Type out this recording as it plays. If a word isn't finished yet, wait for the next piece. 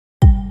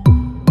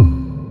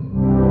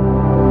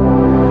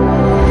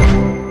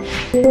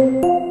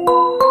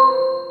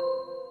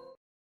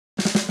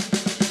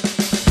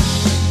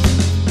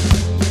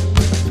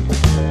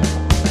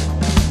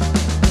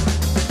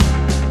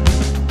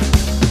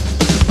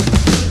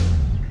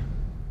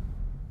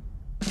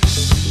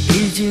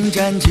经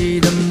战绩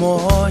的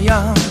模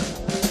样，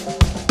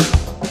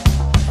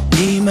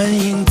你们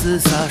英姿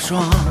飒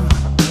爽，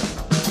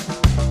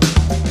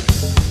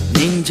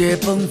凝结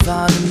迸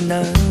发的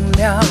能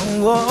量，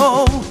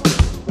哦，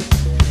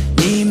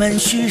你们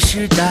蓄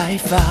势待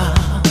发，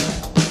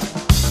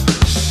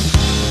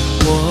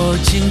握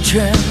紧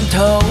拳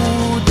头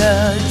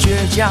的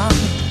倔强，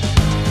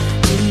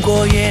经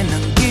过也能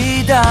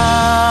抵挡。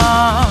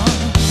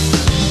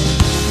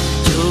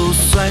就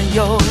算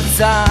有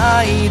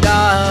再大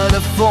的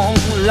风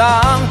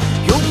浪，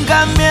勇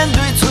敢面对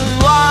存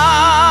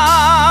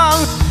亡。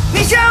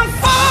你像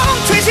风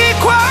吹起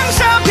狂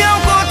沙，飘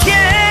过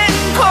天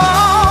空，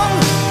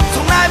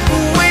从来不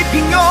畏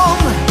平庸，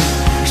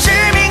使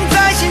命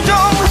在心中。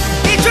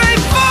你追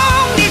风，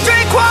你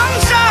追狂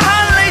沙，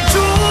含泪筑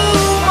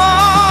梦，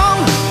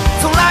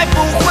从来不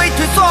会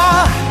退缩，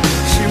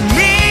使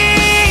命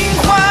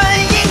换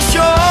英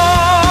雄。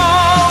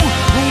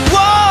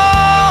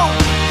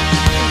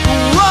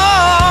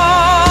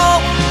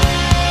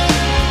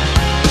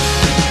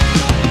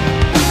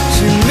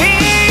使命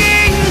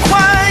换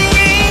英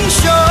雄，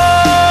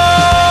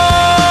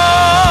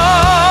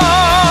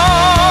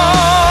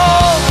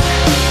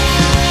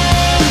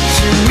使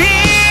命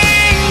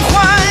换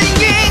英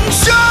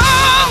雄。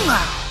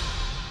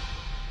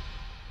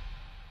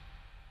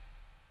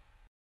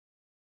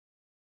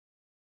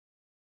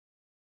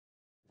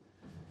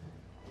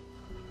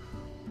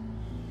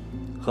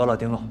喝了，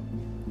丁总。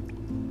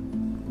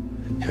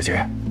小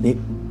姐，你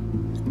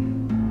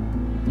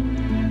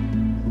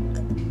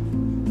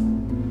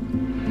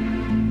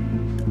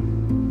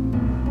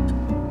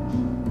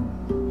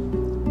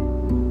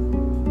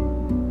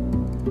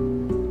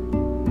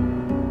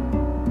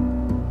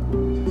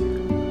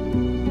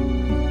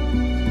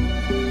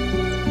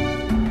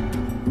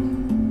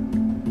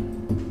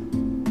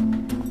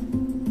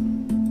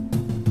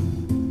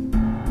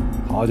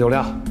好酒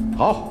量，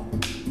好。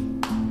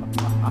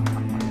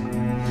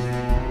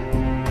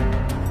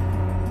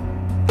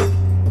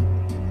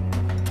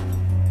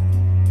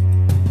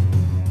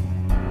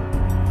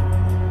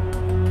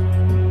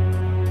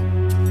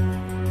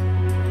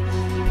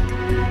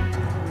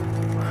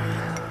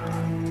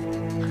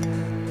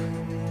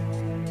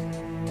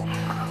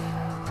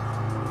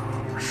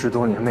10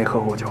多年没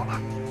喝过酒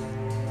了，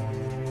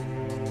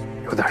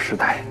有点失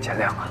态，见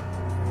谅啊。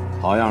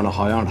好样的，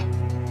好样的，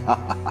哈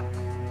哈哈。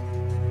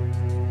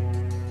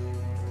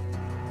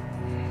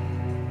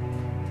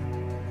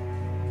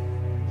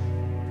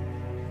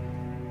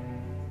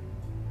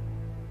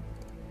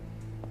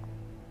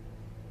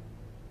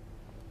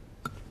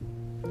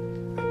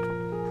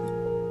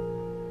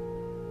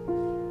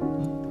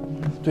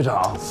队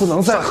长，不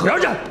能再喝。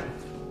边去！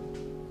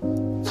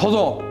曹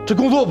总，这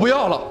工作我不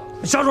要了。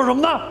你瞎说什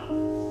么呢？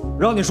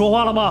让你说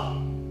话了吗？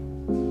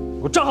给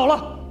我站好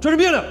了，这是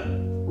命令。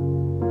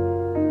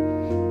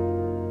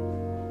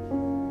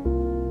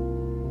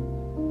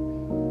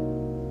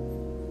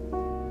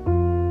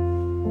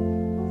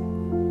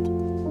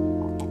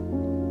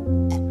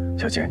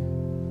小姐，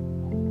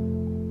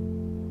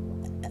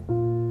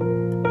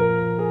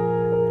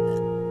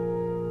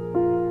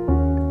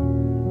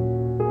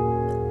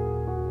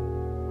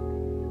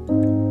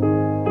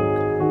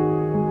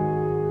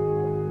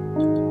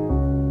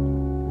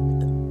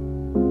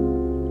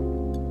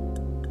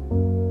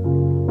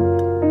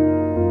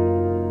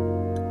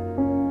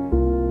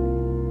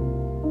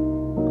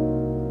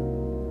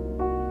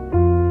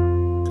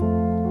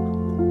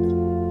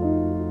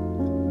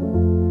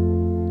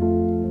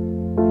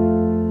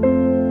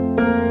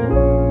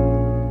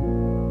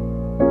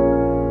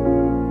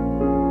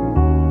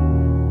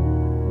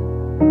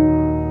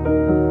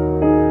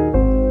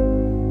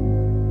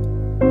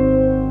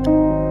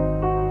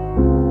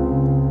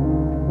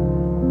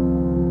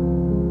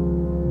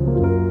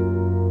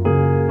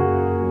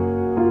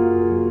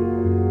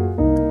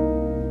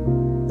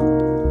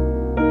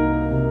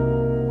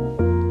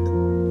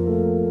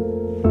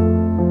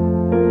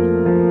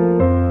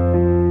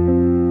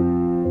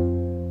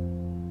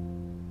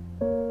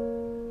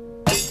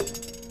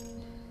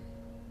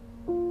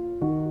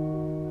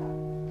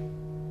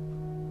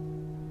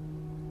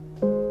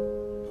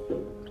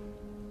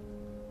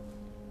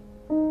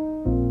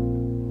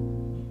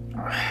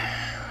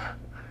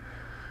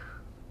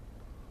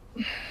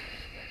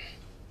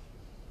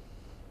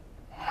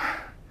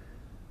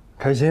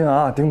开心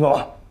啊，丁总！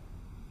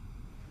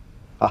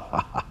哈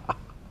哈哈哈。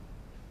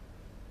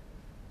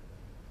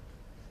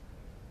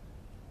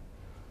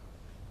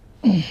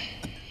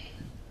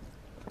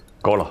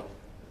够了，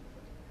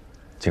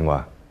警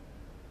官，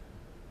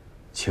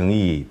情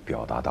意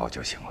表达到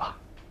就行了。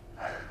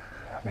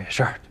没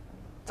事儿，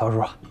曹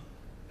叔，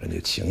人家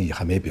情意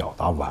还没表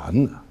达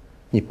完呢，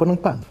你不能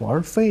半途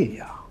而废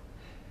呀。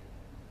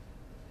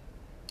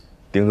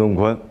丁宗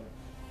坤，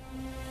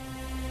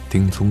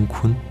丁宗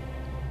坤，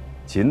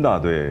秦大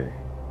队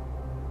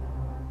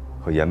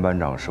和严班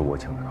长是我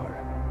请的客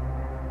人，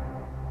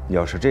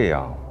要是这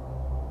样，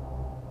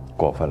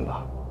过分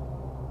了。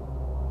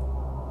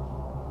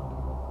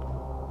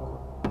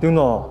丁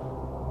总，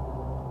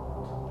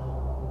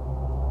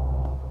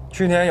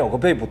去年有个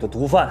被捕的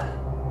毒贩，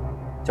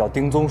叫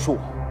丁宗树，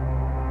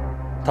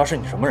他是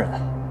你什么人啊？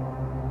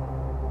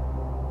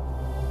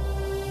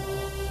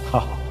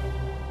哈，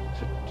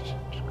这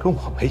跟我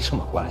没什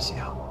么关系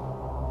啊。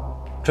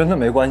真的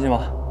没关系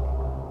吗？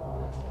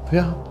对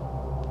呀。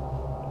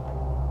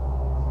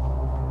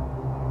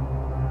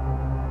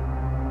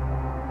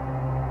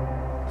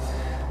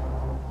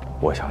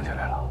我想起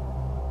来了，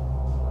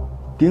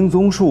丁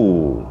宗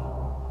树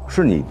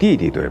是你弟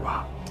弟对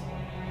吧？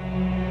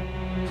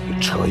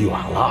扯远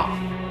了。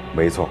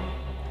没错，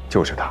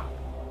就是他。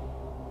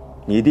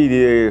你弟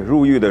弟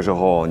入狱的时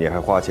候，你还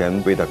花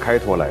钱为他开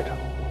脱来着，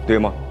对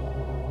吗？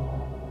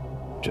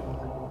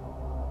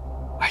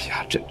哎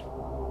呀，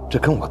这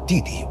跟我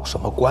弟弟有什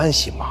么关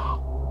系吗？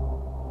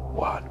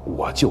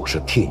我就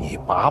是替你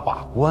把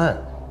关，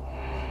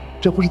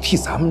这不是替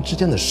咱们之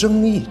间的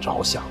生意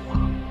着想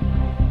吗？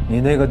你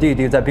那个弟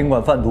弟在宾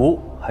馆贩毒，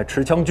还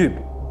持枪拒捕，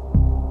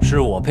是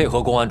我配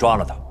合公安抓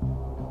了他。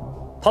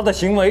他的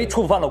行为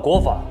触犯了国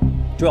法，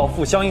就要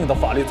负相应的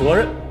法律责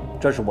任，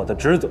这是我的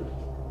职责。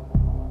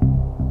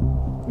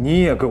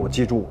你也给我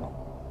记住了，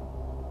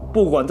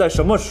不管在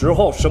什么时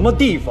候、什么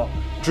地方，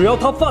只要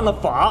他犯了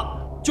法，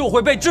就会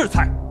被制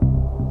裁。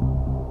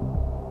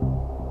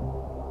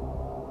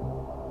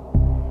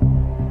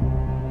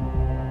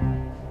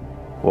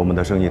我们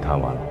的生意谈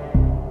完了，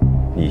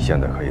你现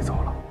在可以走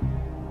了。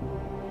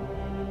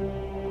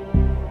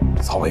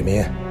曹伟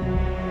民，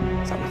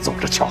咱们走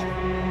着瞧。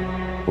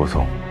不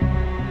送。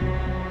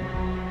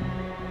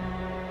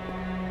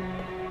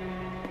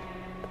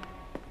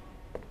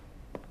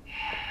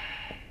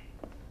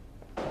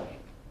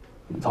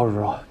曹叔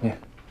叔，你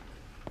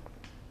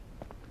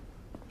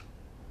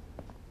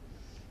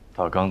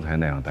他刚才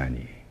那样待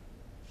你，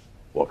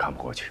我看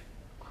不过去。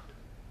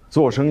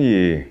做生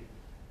意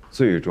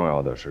最重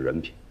要的是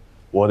人品，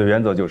我的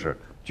原则就是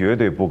绝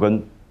对不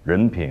跟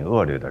人品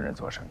恶劣的人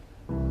做生意。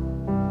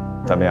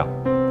怎么样？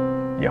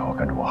以后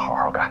跟着我好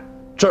好干。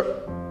这儿，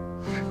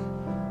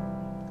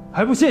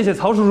还不谢谢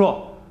曹叔叔？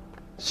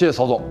谢谢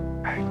曹总。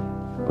哎，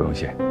不用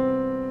谢。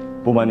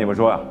不瞒你们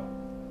说呀，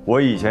我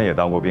以前也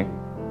当过兵，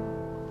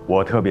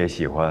我特别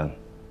喜欢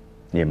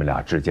你们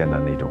俩之间的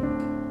那种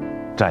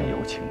战友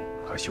情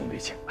和兄弟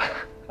情。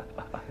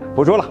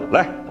不说了，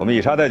来，我们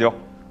以茶代酒。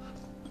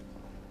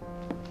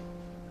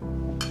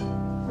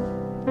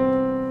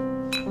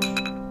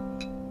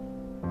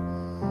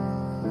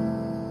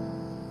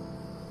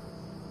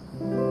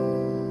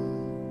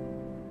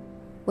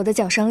我的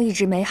脚伤一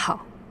直没好，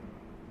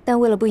但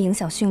为了不影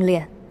响训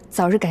练，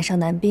早日赶上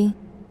男兵，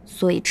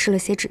所以吃了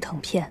些止疼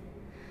片。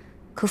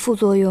可副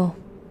作用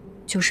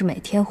就是每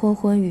天昏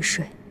昏欲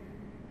睡。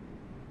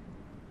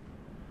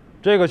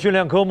这个训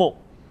练科目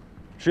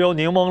是由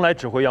宁檬来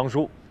指挥杨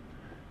叔，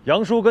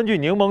杨叔根据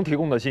宁檬提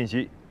供的信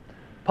息，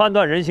判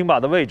断人形靶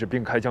的位置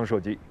并开枪射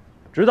击，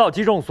直到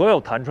击中所有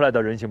弹出来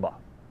的人形靶。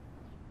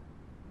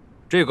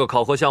这个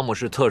考核项目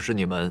是测试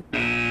你们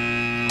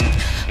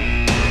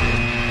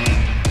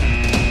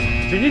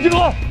紧急集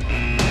合！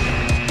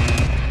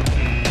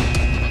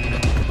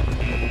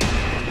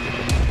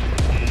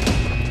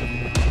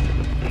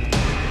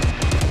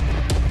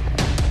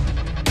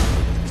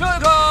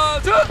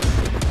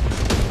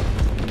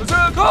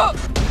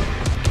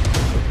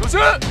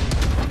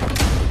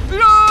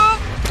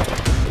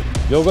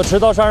有个持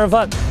刀杀人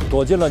犯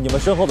躲进了你们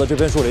身后的这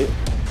片树林，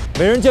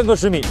每人间隔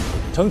10米，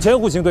呈前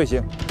弧形队形，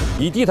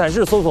以地毯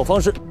式搜索方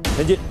式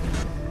前进。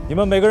你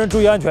们每个人注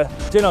意安全，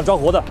尽量招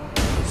活的。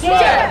是。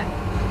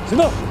行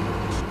动！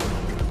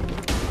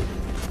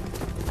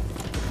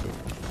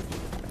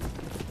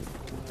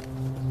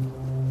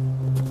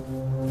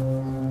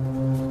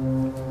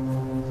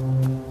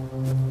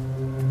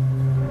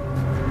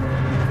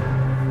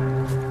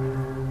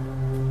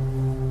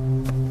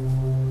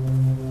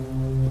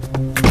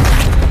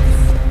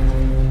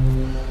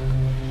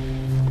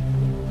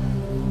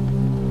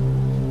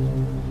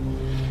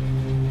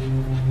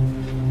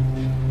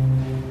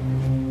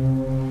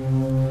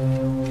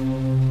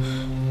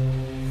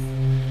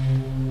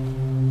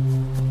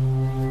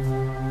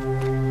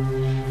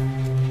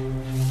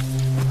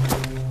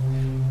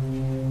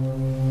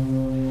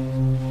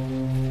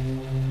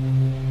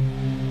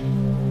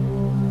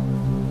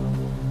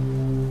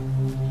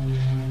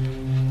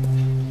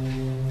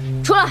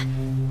出来，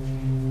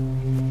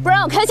不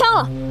然我开枪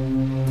了！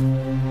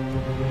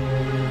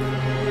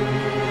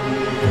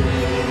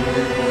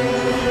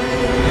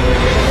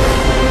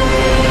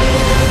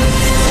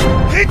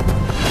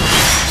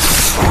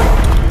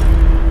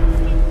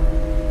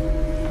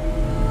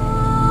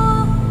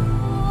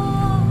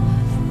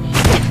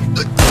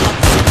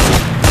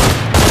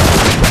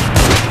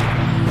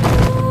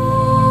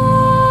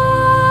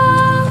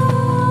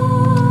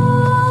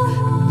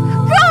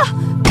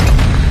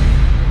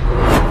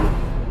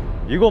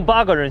一共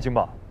8个人形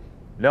靶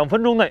，2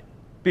分钟内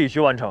必须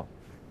完成。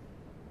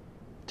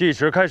计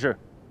时开始。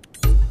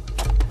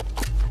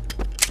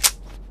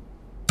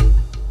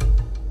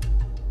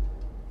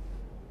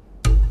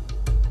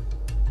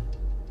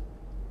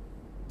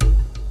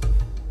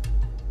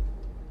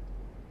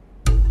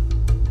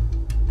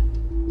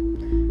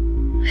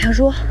查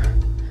说，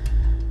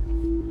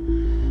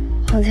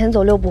往前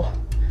走6步，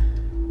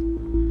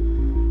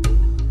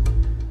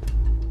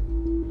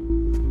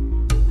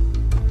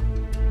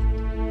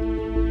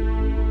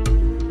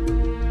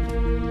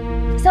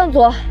向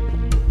左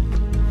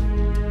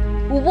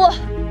5步，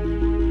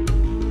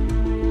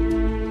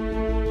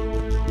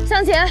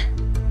向前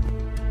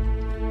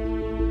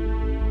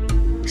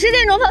10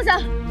点钟方向。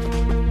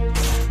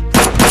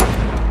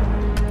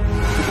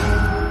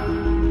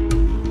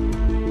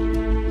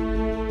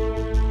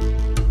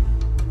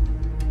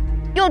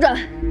 右转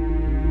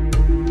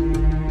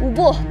5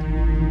步，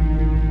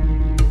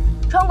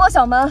穿过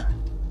小门，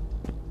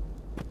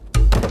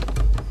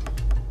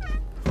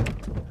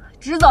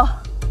直走，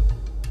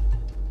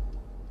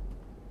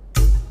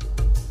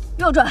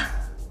右转，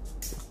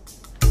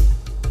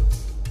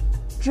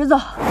直走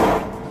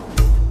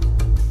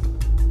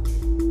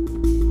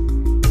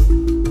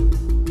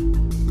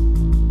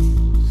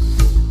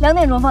，2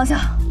点钟方向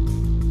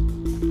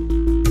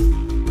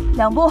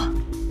，2步，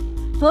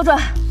左转。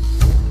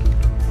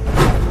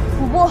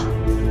 5步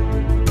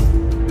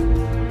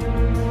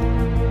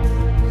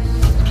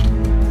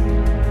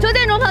，9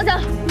点钟方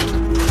向。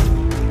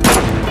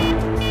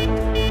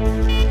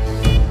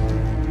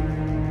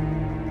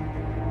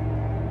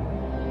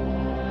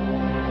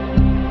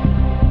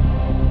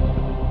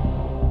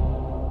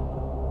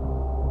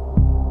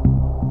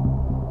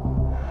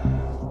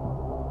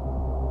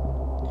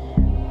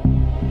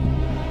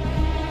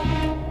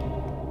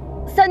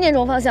3点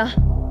钟方向，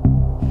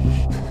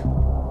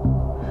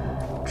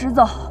直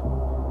走。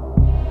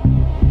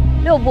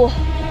 6步，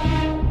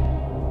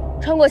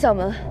穿过小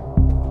门，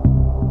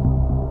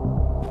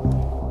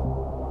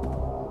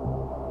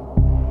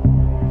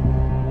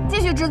继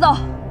续直走。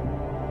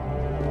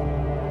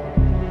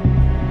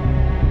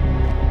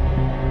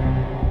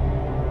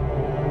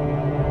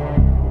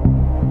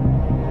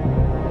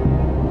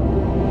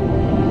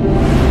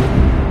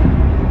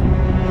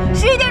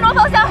11点钟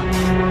方向。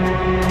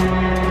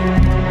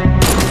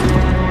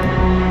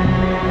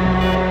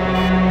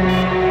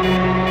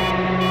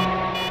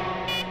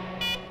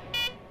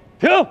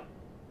 停！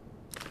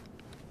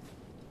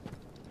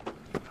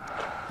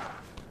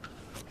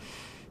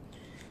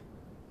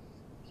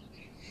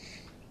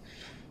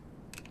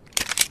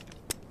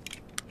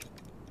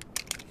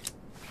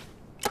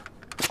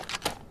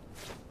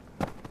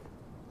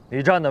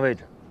你站的位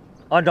置，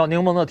按照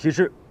柠檬的提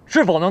示，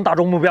是否能打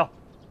中目标？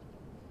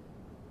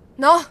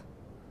能。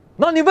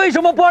那你为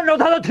什么不按照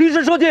他的提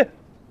示射击？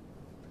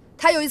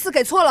他有一次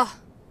给错了。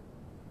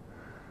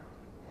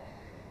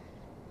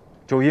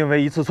就因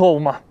为一次错误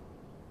吗？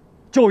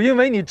 就因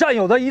为你战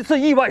友的一次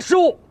意外失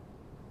误，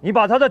你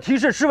把他的提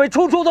示视为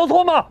处处都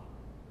错吗？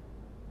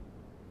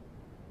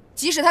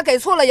即使他给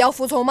错了，也要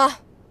服从吗？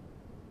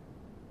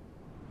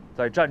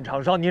在战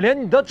场上，你连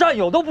你的战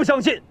友都不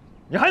相信，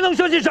你还能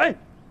相信谁？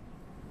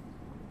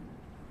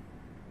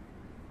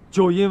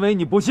就因为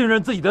你不信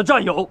任自己的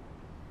战友，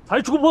才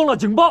触碰了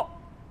警报。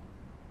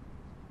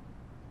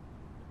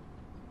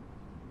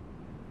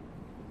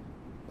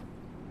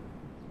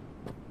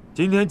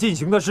今天进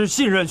行的是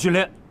信任训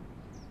练。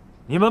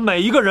 你们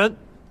每一个人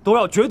都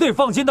要绝对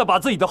放心的把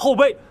自己的后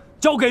背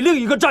交给另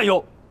一个战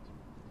友。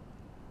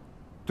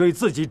对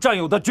自己战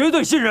友的绝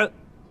对信任，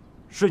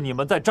是你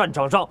们在战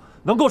场上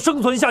能够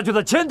生存下去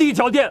的前提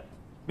条件，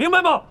明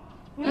白吗？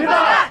明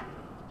白。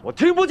我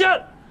听不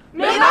见。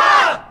明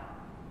白。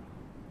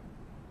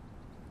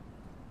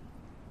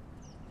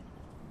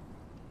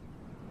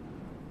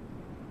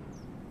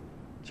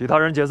其他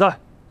人解散，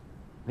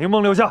柠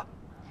檬留下。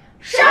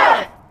是。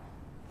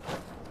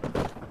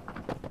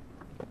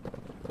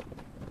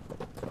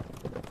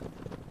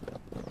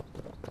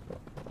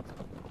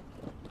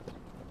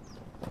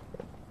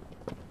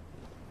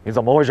 你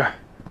怎么回事？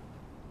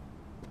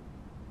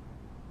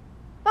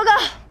报告，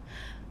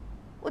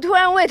我突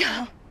然胃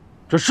疼。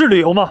这是理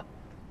由吗？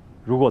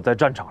如果在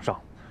战场上，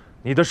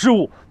你的失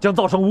误将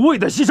造成无谓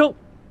的牺牲，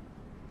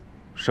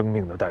生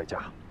命的代价，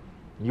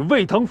你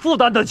胃疼负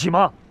担得起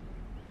吗？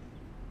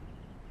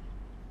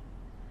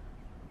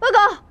报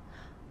告，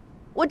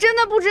我真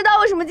的不知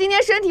道为什么今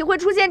天身体会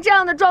出现这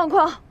样的状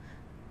况，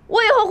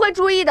我以后会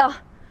注意的。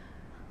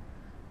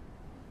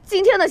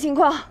今天的情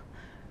况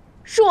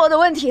是我的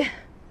问题。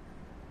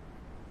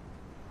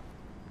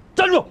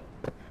 站住！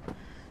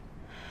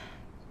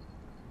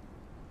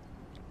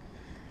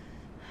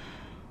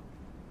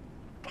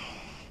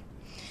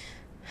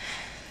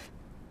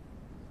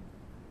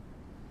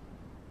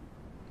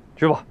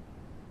去吧。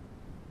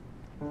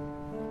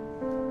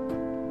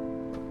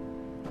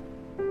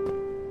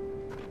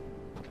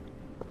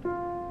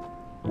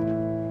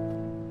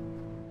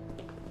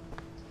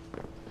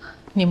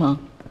柠檬，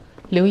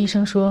刘医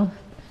生说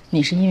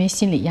你是因为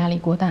心理压力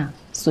过大，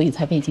所以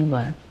才胃痉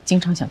挛，经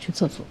常想去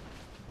厕所。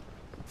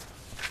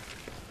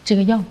 这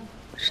个药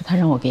是他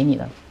让我给你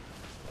的，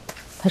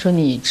他说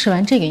你吃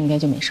完这个应该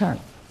就没事了。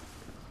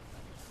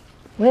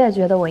我也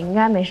觉得我应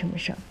该没什么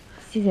事儿，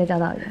谢谢教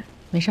导员。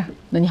没事儿，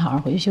那你好好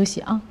回去休息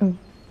啊。嗯，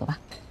走吧。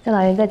教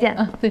导员再见。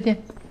再见。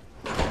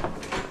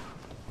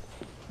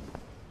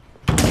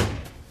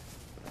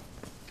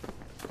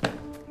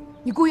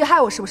害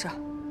我是不是？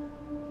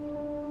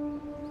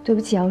对不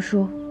起，杨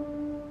叔，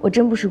我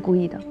真不是故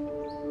意的。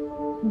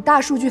你大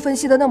数据分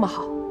析的那么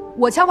好，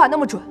我枪法那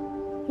么准，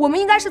我们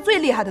应该是最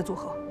厉害的组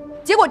合。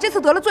结果这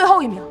次得了最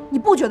后一名，你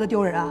不觉得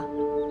丢人啊？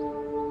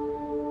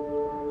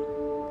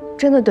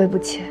真的对不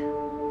起，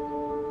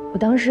我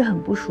当时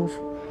很不舒服。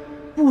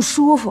不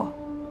舒服，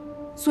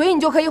所以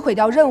你就可以毁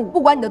掉任务，不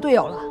管你的队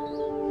友了。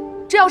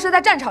这要是在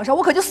战场上，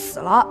我可就死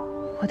了。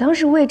我当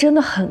时胃真的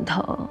很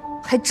疼，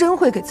还真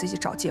会给自己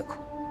找借口。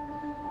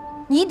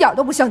你一点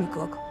都不像你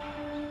哥哥。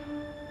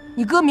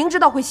你哥明知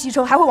道会牺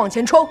牲，还会往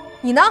前冲。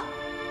你呢？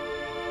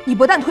你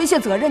不但推卸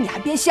责任，你还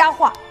编瞎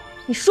话。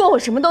你说我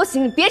什么都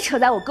行，你别扯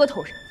在我哥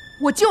头上。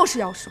我就是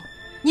要说，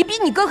你比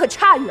你哥可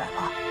差远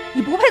了。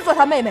你不配做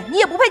他妹妹，你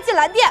也不配进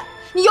蓝电。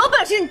你有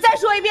本事你再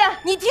说一遍。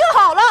你听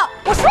好了，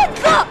我说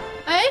你哥。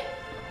哎，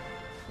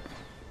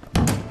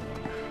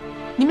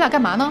你们俩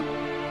干嘛呢？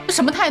这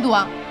什么态度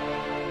啊？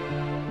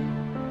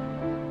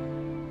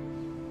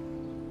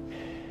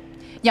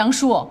杨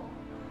叔，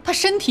他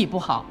身体不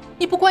好，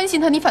你不关心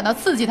他，你反倒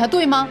刺激他，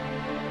对吗？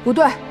不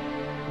对。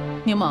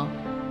柠檬，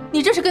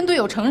你这是跟队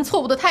友承认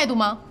错误的态度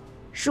吗？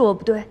是我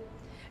不对。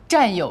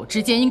战友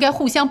之间应该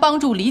互相帮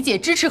助、理解、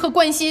支持和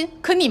关心，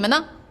可你们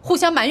呢？互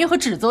相埋怨和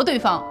指责对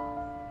方，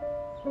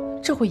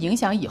这会影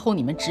响以后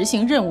你们执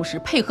行任务时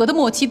配合的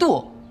默契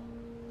度。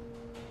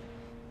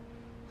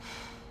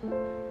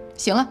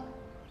行了，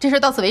这事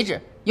到此为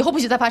止，以后不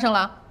许再发生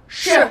了。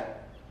是。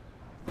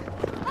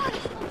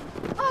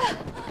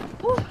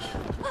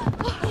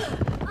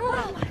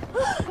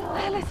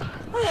累死了！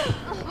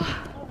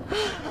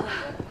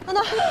等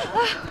等，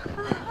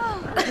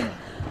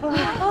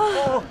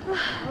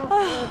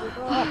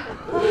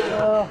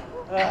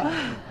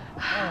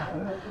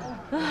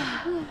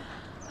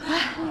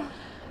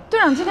队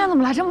长今天怎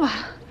么来这么晚？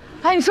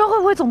哎，你说会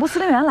不会总部司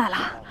令员来了？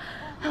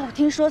哎，我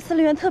听说司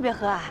令员特别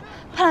和蔼，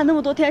盼了那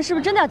么多天，是不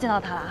是真的要见到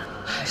他了？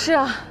是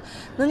啊，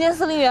能见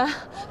司令员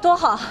多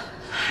好。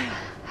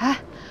哎，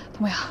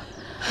童瑶，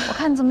我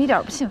看你怎么一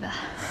点不兴奋？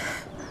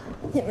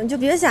你们就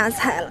别瞎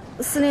猜了，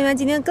司令员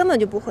今天根本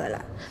就不回来。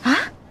啊？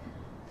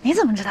你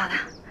怎么知道的？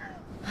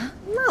啊，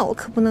那我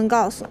可不能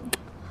告诉你。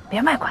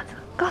别卖关子，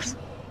告诉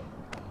你。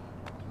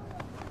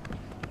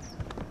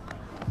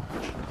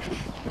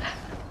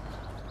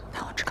那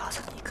我只告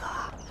诉你一个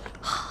啊。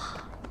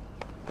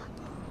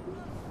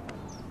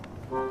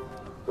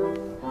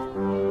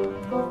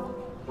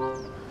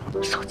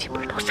手机不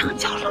是都上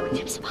交了吗？你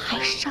们怎么还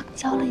上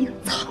交了一个，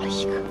草了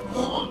一个？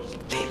哇，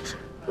厉害！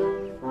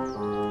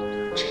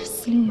这是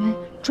司令员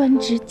专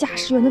职驾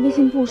驶员的微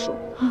信步数，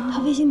他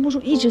微信步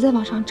数一直在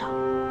往上涨，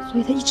所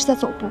以他一直在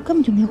走步，根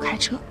本就没有开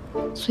车，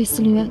所以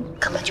司令员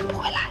根本就不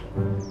会来。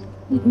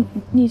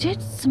你这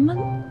怎么？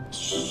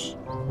嘘！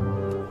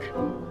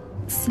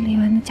司令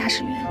员的驾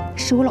驶员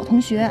是我老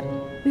同学，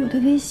我有他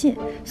微信，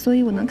所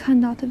以我能看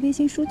到他微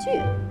信数据。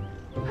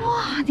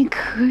哇，你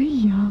可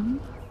以啊！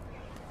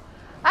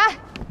哎，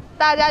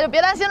大家就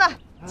别担心了，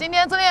今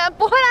天司令员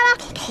不会来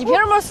了。你凭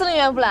什么司令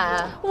员不来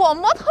啊？我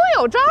摩托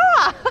有招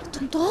啊！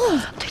东东，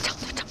队长，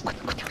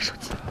快听手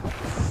机。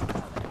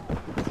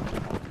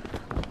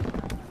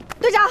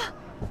队长，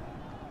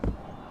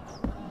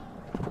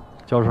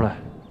交出来。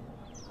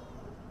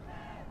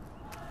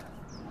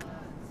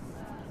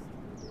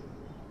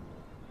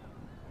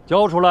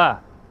交出来！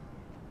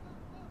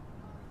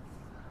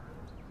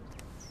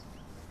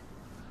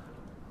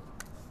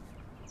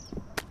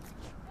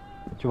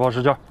去跑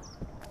10圈。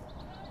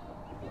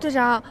队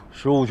长。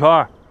15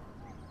圈。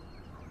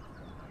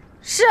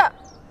是。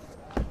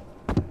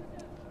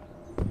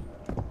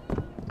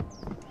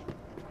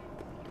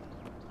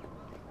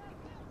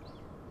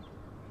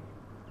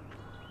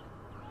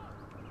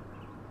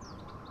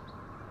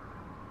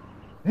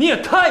你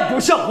也太不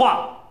像话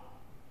了！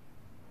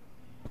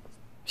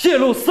泄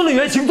露司令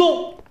员行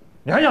踪，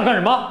你还想干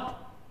什么？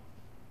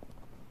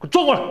给我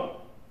转过来！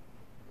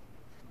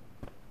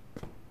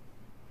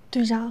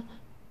队长，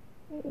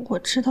我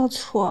知道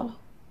错了。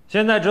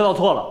现在知道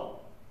错了，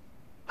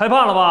害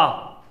怕了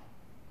吧？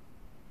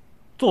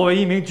作为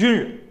一名军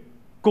人，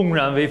公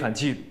然违反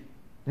纪律，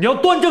你要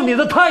端正你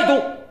的态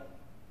度，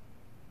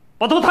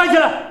把头抬起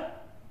来。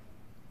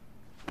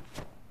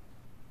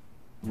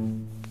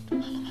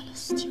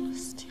死定了！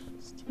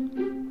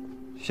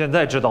现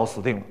在知道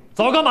死定了，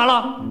早干嘛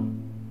了？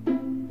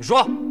你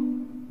说，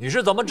你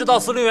是怎么知道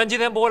司令员今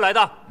天不会来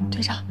的？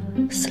队长，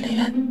司令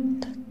员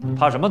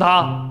他什么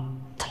他？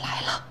他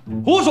来了！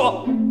胡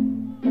说！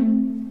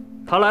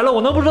他来了，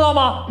我能不知道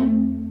吗？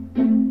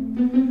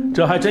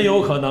这还真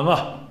有可能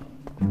啊！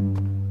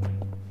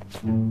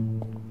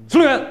司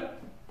令员，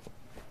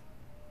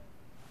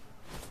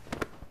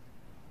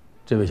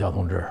这位小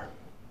同志，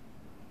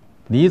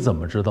你怎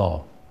么知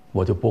道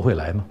我就不会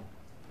来呢？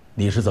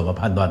你是怎么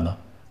判断的？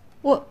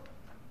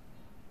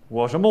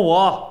我什么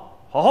我？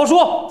好好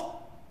说。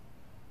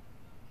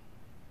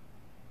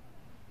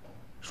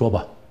说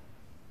吧。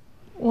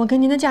我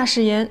跟您的驾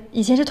驶员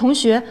以前是同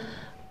学，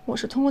我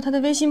是通过他的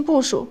微信步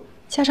数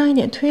加上一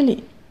点推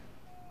理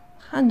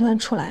判断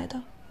出来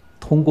的。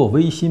通过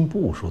微信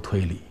步数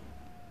推理？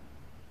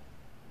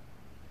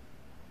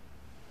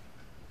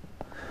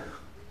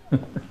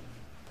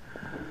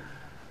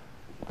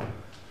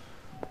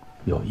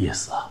有意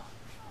思啊，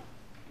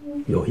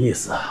有意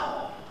思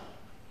啊！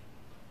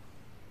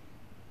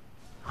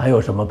还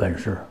有什么本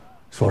事，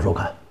说说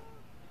看。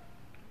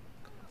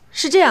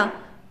是这样，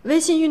微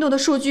信运动的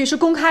数据是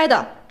公开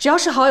的，只要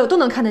是好友都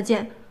能看得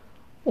见。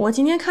我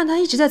今天看他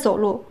一直在走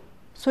路，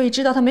所以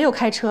知道他没有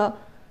开车，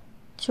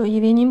就以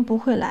为您不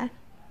会来，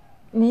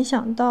没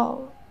想到。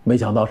没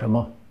想到什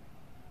么？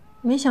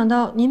没想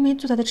到您没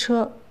坐他的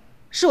车，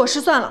是我失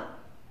算了。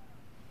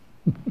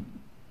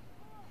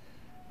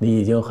你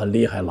已经很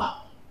厉害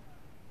了，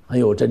很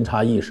有侦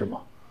查意识吗？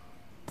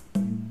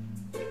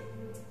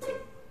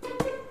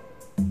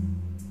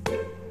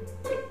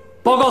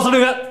报告司令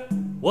员，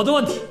我的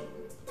问题，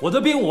我的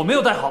兵我没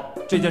有带好，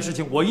这件事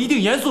情我一定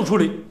严肃处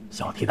理。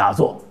小题大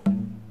做，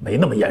没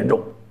那么严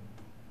重。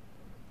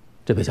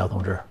这位小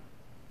同志，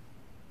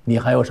你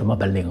还有什么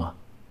本领啊？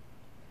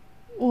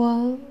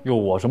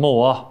我什么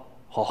我？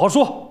好好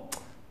说。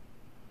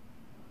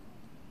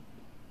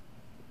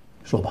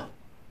说吧。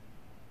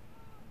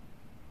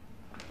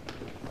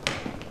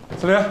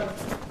司令员，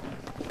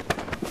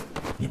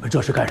你们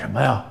这是干什么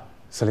呀？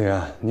司令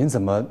员，您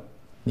怎么？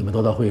你们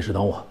都到会议室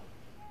等我。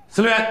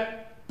司令员，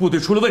部队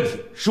出了问题，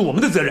是我们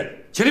的责任，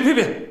请您批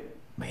评。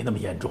没那么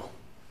严重，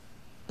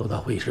都到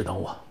会议室等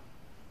我。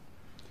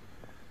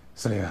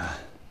司令员，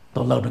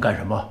都愣着干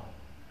什么？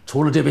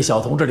除了这位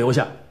小同志留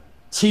下，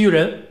其余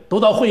人都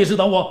到会议室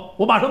等我，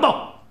我马上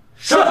到。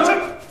是。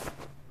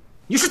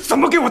你是怎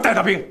么给我带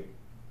的兵？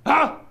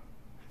啊，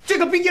这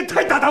个兵也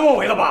太大胆妄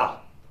为了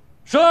吧！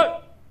是，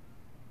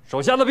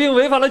手下的兵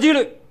违反了纪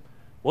律，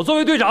我作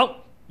为队长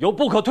有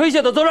不可推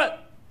卸的责任。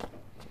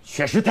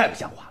确实太不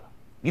像话了，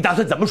你打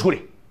算怎么处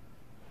理？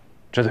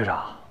支队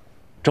长，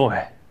政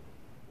委，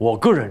我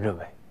个人认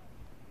为，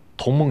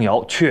童梦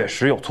瑶确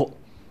实有错，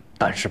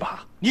但是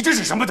吧，你这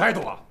是什么态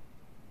度啊？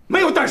没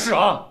有但是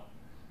啊！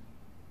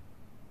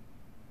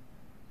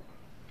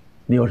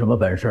你有什么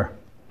本事，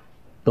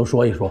都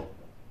说一说，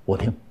我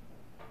听。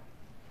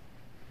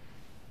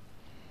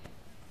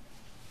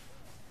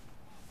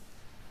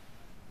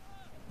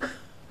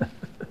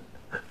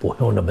不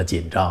用那么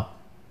紧张。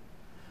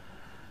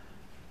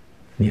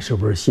你是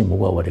不是信不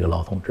过我这个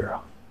老同志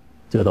啊？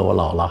觉得我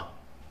老了？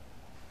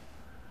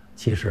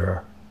其实，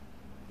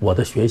我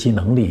的学习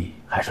能力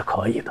还是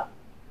可以的。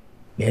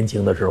年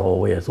轻的时候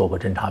我也做过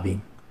侦察兵，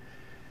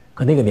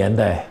可那个年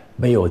代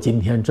没有今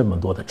天这么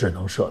多的智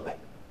能设备，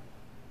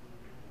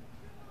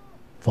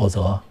否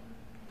则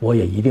我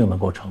也一定能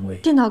够成为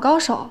电脑高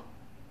手。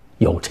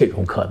有这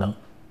种可能。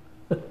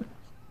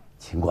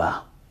秦观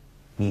啊，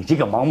你这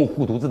个盲目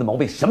护犊子的毛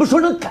病，什么时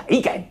候能改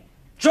一改？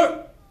是，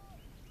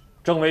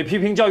政委批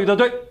评教育的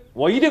对，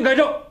我一定改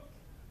正。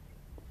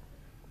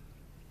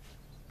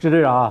支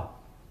队长，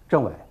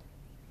政委，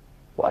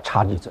我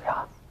插句嘴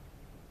啊，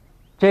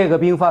这个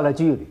兵犯了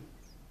纪律，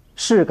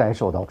是该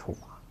受到处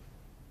罚。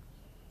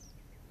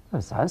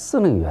那咱司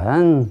令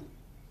员，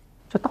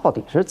这到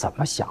底是怎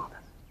么想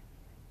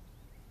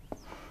的？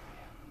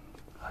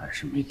还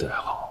是没带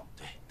好。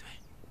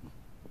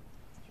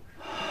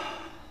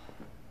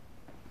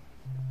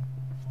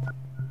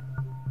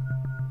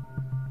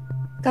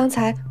刚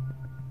才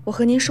我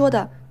和您说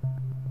的，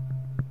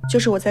就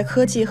是我在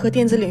科技和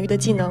电子领域的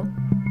技能。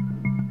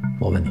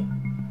我问你，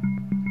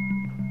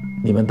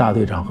你们大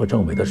队长和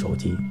政委的手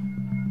机，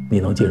你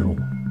能进入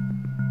吗？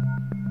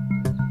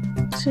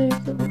这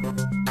个，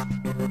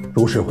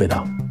如实回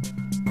答。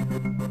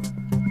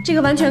这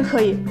个完全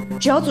可以，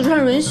只要组织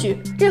上允许，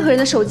任何人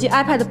的手机、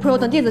iPad Pro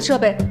等电子设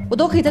备，我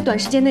都可以在短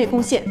时间内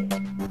贡献。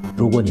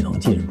如果你能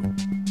进入，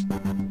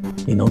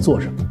你能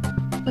做什么？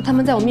那他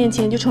们在我面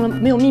前就成了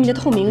没有秘密的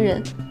透明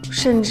人，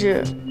甚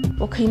至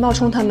我可以冒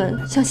充他们，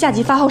向下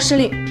级发号施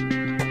令。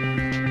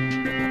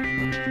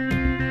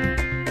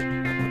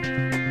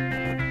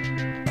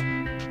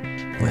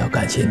我要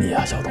感谢你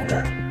啊，小同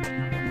志，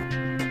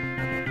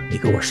你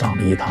给我上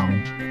了一堂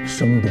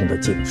生动的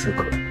警示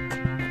课。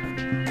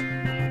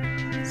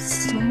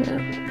司令员，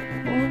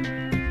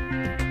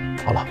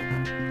好了，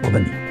我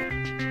问你，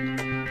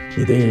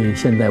你对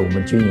现在我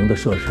们军营的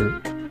设施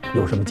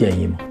有什么建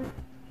议吗？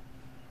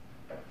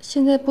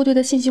现在部队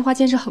的信息化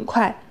建设很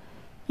快，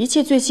一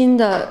切最新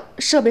的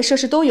设备设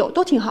施都有，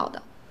都挺好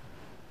的。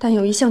但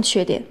有一项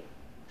缺点。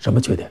什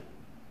么缺点？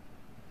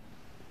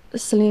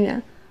司令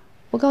员，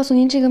我告诉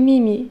您这个秘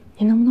密，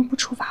您能不能不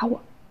处罚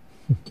我？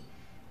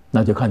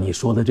那就看你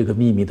说的这个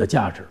秘密的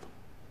价值了。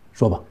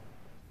说吧。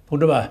同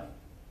志们，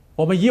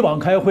我们以往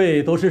开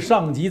会都是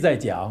上级在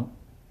讲，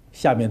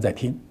下面在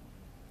听。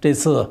这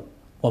次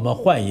我们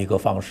换一个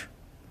方式，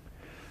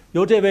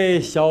由这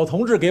位小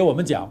同志给我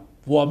们讲，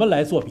我们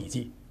来做笔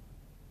记。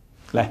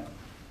来，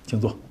请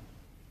坐。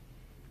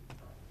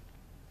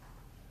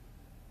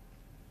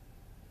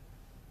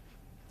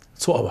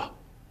坐吧，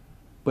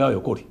不要有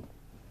顾虑。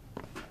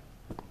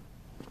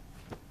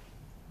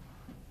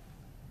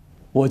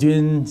我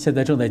军现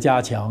在正在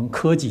加强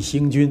科技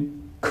兴军、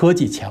科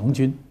技强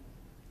军。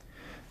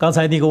刚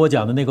才你给我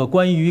讲的那个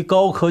关于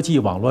高科技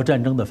网络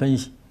战争的分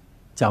析，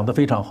讲得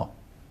非常好，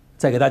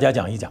再给大家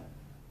讲一讲。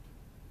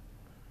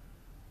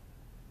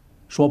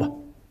说吧。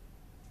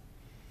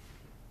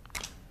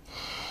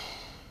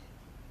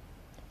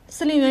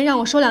司令员让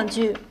我说2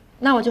句，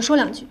那我就说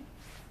2句。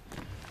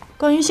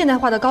关于现代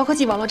化的高科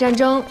技网络战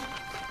争，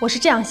我是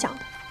这样想的：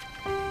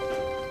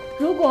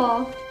如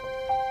果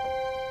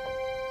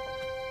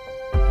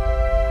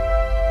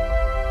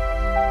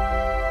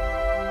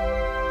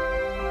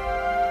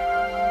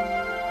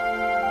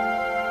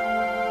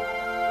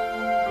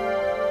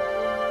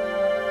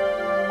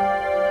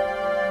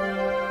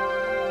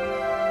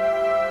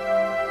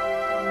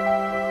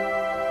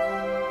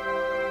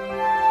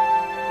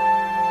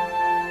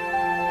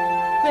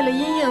为了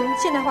因应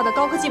现代化的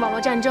高科技网络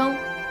战争，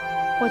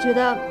我觉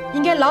得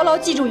应该牢牢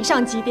记住以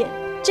上几点，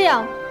这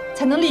样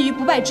才能立于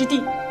不败之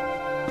地。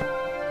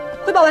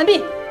汇报完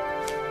毕。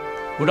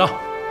鼓掌。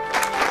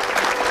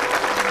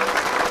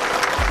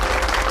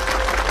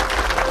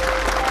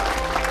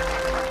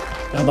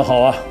干得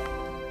好啊！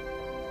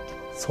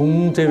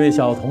从这位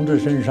小同志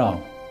身上，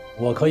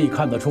我可以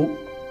看得出，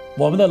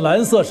我们的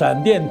蓝色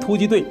闪电突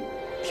击队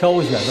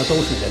挑选的都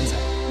是人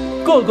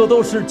才，个个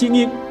都是精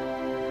英。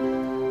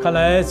看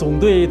来总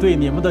队对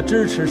你们的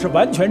支持是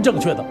完全正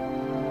确的。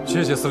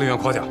谢谢司令员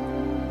夸奖，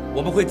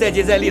我们会再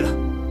接再厉的。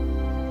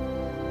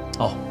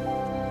好，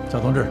小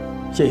同志，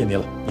谢谢你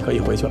了，你可以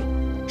回去了。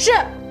是。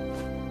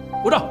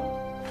鼓掌。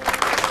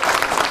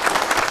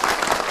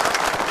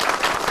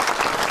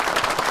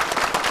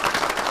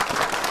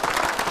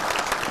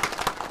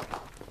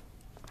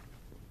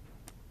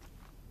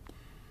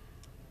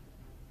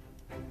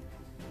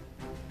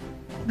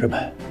同志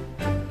们，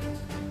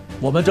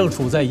我们正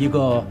处在一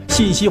个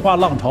信息化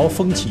浪潮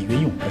风起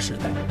云涌的时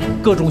代，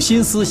各种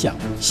新思想、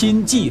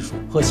新技术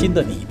和新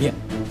的理念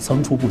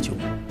层出不穷。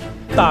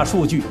大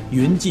数据、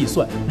云计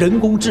算、人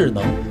工智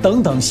能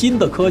等等新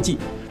的科技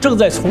正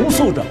在重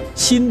塑着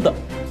新的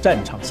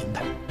战场形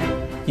态。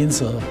因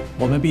此，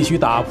我们必须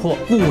打破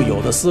固有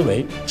的思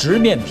维，直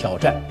面挑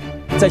战，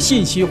在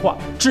信息化、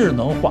智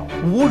能化、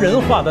无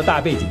人化的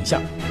大背景下，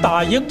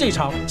打赢这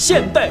场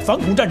现代反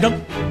恐战争。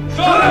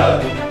是。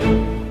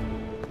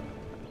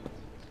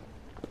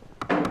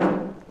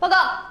报告。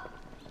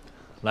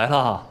来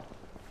了，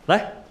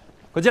来，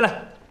快进来。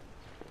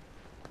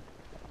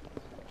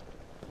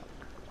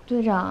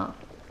队长。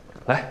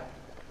来，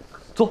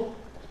坐，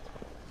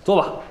坐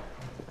吧。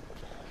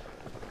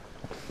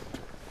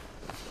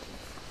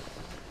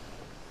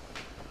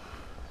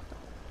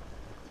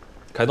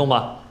开动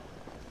吧。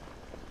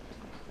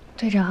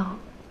队长，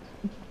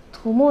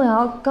涂梦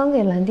瑶刚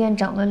给蓝店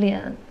长了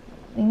脸，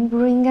您不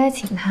是应该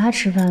请她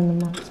吃饭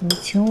的吗？怎么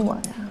请我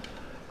呀？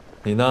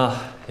你呢，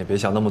也别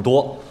想那么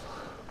多，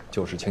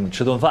就是请你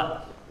吃顿饭，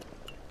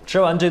吃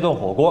完这顿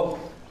火锅，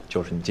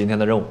就是你今天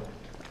的任务，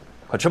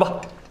快吃吧。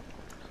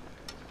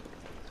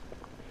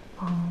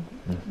哦，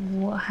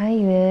我还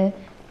以为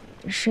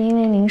是因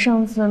为您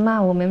上次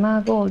骂我没骂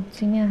够，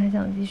今天还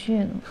想继续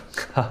呢。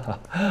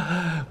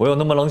我有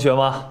那么冷血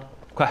吗？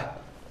快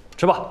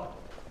吃吧。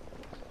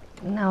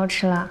那我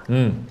吃了。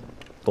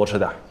多吃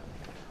点。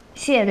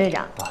谢谢队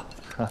长。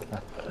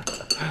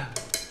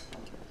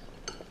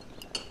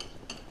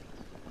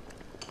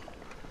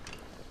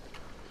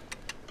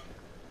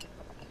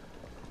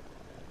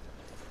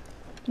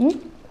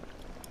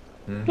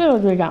对了，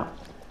队长，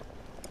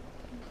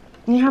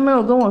您还没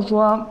有跟我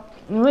说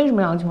您为什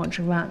么要请我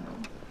吃饭呢？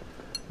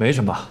没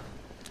什么，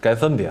该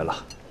分别了，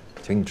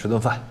请你吃顿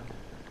饭。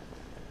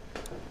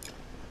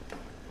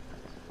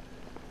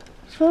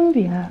分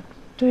别，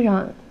队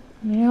长，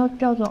您要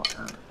走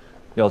呢？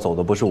要走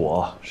的不是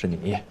我，是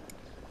你。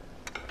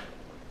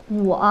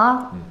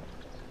我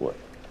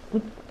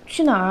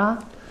去哪儿啊？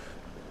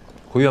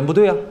回原部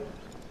队啊。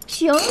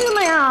凭什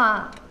么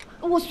呀？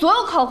我所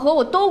有考核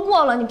我都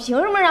过了，你凭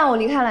什么让我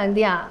离开蓝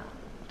店？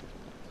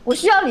我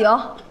需要理由。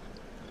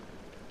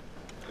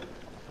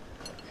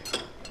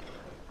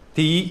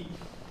第一，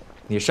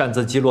你擅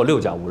自击落6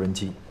架无人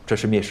机，这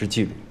是蔑视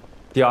纪律；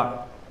第二，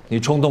你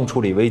冲动处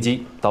理危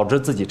机，导致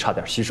自己差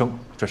点牺牲，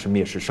这是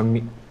蔑视生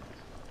命。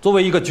作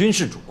为一个军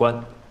事主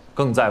官，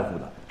更在乎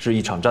的是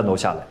一场战斗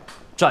下来，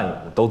战友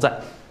们都在。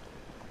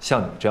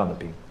像你这样的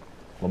兵，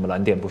我们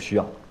蓝店不需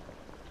要。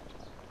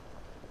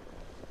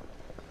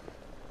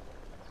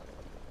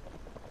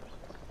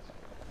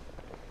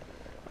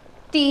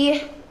第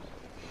一，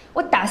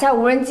我打下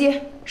无人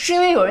机是因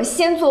为有人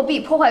先作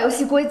弊，破坏游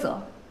戏规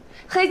则，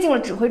黑进了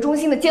指挥中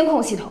心的监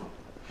控系统。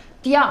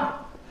第二，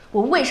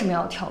我为什么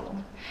要跳楼？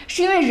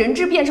是因为人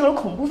质变成了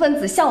恐怖分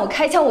子，向我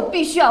开枪，我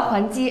必须要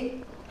还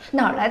击。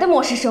哪来的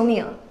漠视生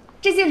命？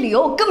这些理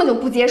由我根本就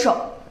不接受。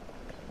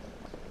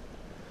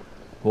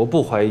我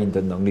不怀疑你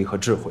的能力和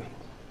智慧，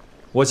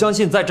我相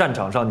信在战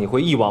场上你会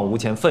一往无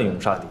前，奋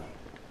勇杀敌，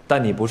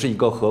但你不是一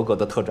个合格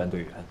的特战队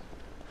员。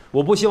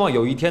我不希望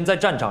有一天在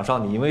战场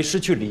上你因为失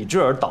去理智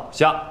而倒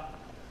下。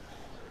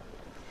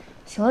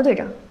行了，队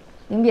长，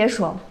您别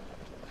说了。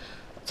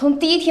从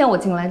第一天我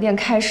进蓝店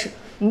开始，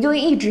您就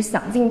一直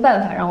想尽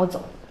办法让我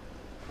走。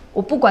我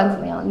不管怎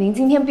么样，您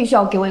今天必须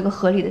要给我一个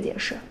合理的解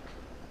释。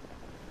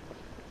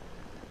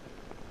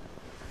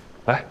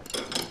来，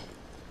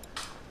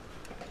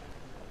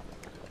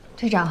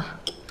队长，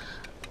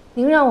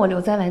您让我留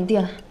在蓝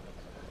电，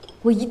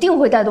我一定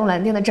会带动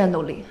蓝电的战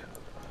斗力。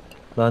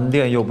蓝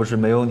电又不是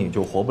没有你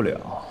就活不了，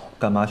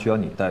干嘛需要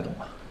你带动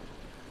啊？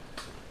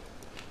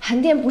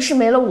蓝电不是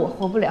没了我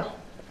活不了，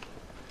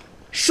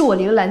是我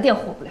离了蓝电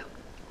活不了。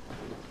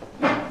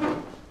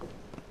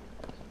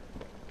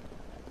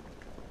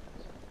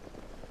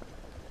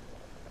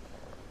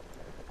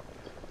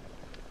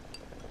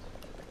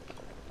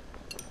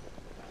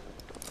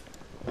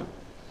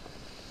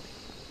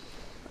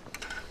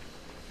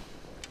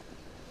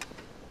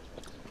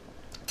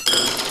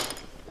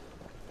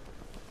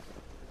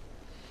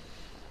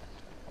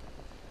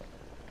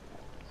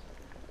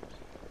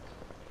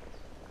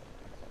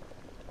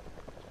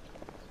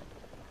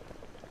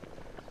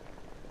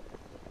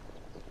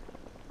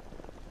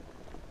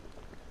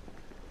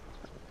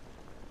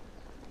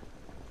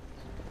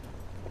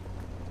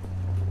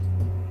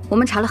 我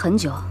们查了很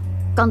久，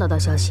刚得到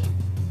消息，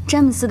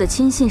詹姆斯的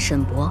亲信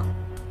沈博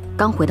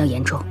刚回到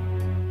延州。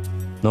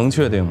能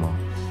确定吗？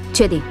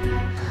确定。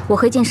我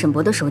黑进沈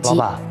博的手机。老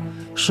板，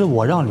是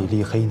我让李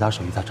丽黑进他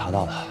手机才查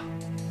到的。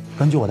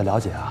根据我的了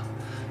解啊，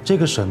这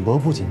个沈博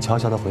不仅悄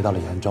悄地回到了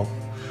延州，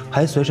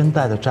还随身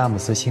带着詹姆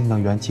斯新能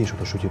源技术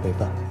的数据备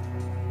份，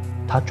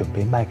他准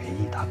备卖给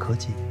益达科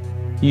技。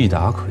益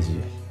达科技，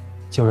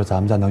就是咱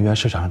们在能源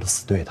市场上的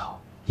死对头，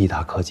益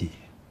达科技。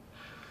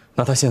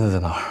那他现在在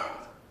哪儿？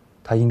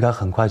 他应该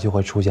很快就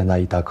会出现在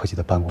益达科技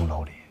的办公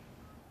楼里。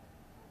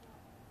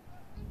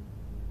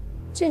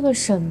这个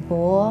沈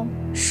博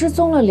失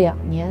踪了2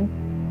年，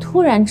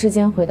突然之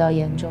间回到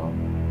延州，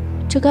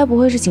这该不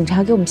会是警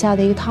察给我们下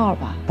的一个套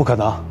吧？不可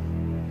能。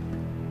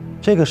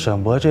这个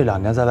沈博这2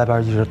年在外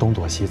边一直东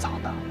躲西藏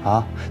的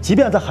啊，即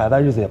便在海外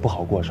日子也不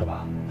好过，是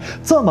吧？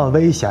这么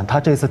危险，他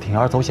这次铤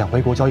而走险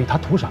回国交易，他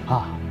图啥？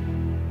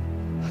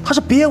他是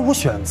别无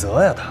选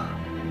择呀，他。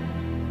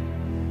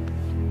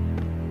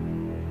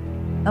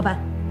 老板，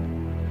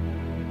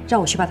让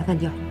我去把他干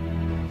掉。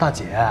大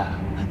姐，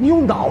你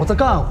用脑子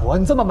干活，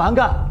你这么蛮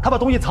干，他把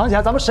东西藏起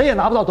来，咱们谁也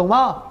拿不到，懂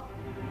吗？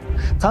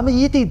咱们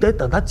一定得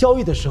等他交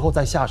易的时候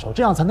再下手，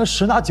这样才能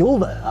10拿9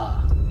稳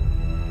啊！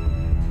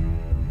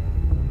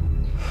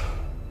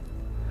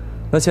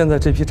那现在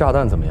这批炸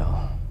弹怎么样？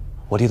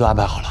我弟都安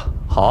排好了。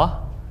好啊，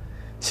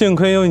幸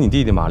亏有你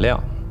弟弟马亮，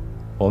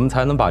我们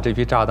才能把这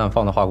批炸弹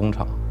放到化工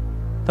厂。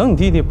等你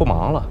弟弟不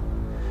忙了，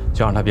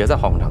就让他别在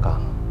化工厂干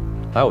了，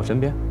来我身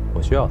边。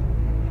 我需要的，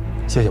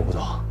谢谢吴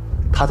总，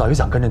他早就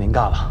想跟着您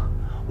干了。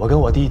我跟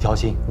我弟一条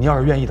心，您要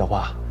是愿意的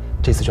话，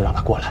这次就让他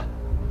过来。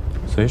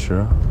随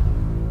时，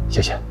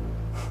谢谢。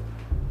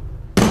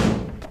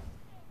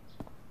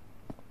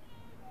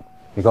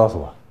你告诉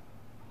我，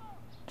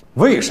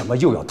为什么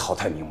又要淘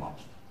汰宁檬？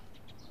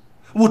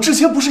我之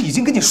前不是已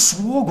经跟你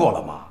说过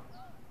了吗？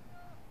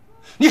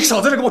你少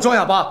在这给我装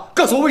哑巴，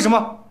告诉我为什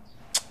么？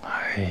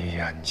哎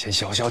呀，你先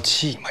消消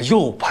气嘛，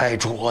又拍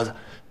桌子。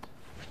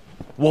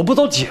 我不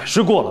都解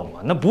释过了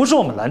吗？那不是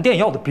我们蓝电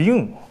要的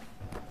兵，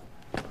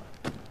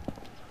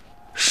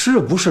是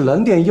不是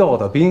蓝电要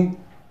的兵，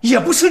也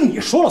不是你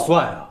说了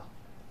算啊。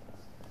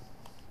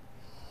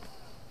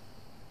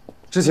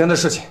之前的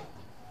事情，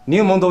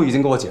宁檬都已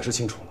经给我解释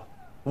清楚了。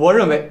我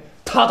认为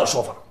他的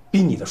说法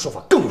比你的说法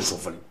更有说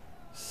服力。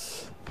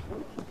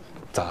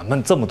咱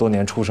们这么多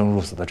年出生入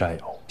死的战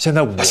友，现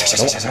在我……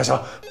行，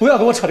不要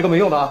跟我扯这个没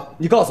用的啊！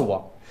你告诉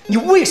我，你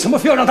为什么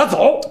非要让他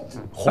走？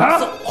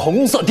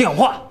红色电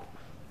话。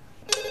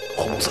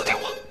 红色电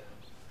话。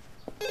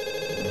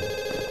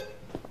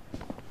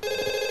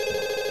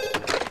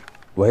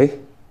喂。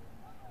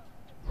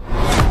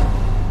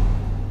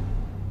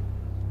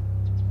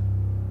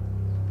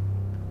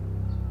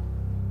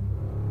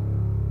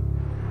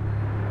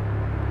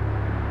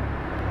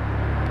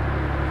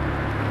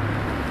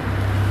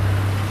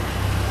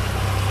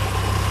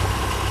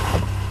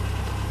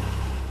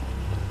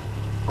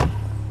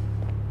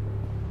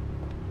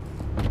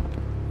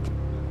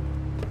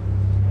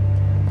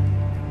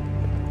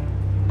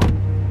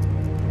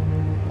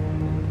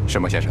沈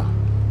默先生，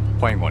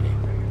欢迎光临。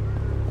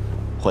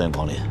欢迎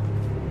光临。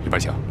里边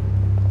请。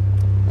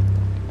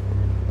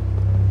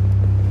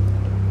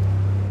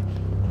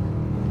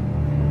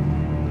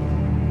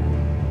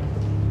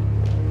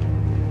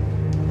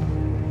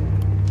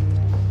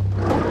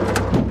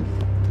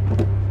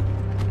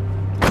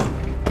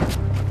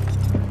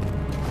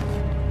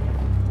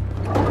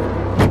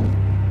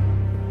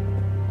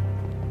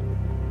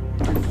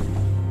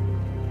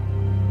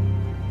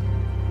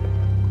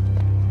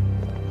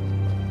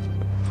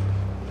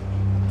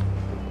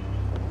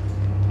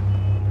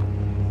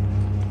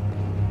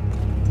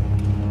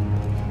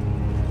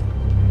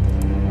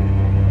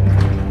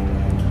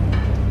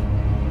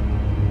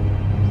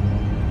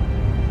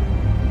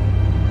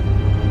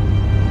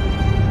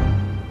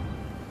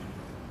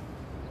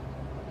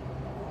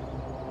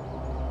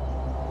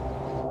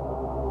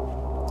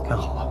看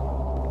好了。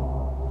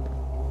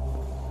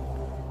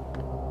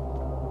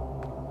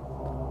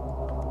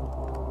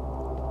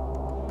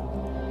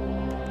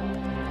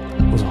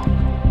吴总，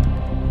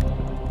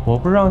我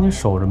不是让你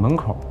守着门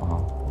口吗？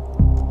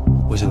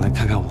我想来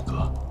看看我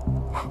哥。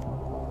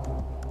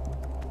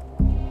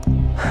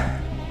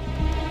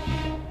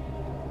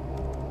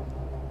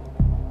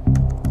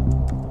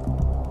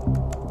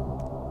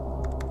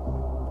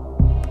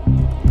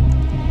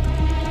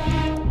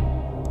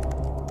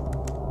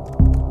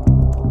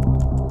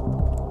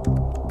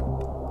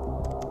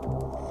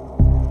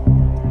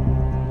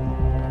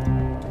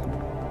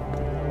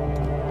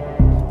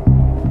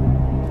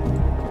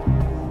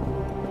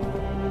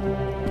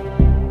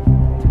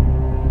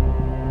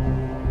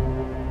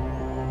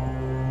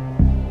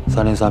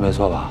303没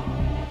错吧？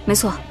没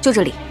错，就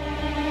这里。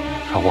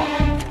上货。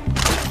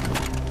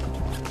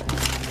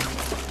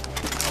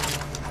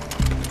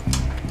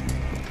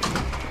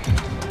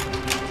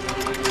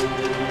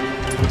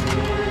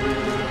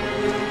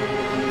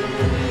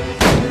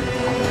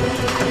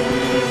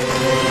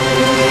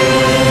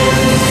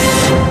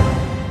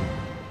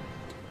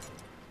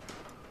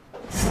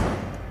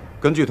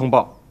根据通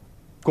报，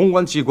公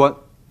安机关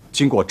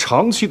经过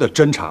长期的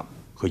侦查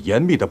和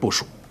严密的部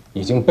署，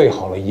已经备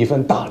好了一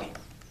份大礼，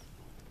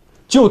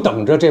就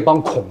等着这帮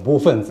恐怖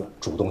分子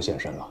主动现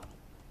身了。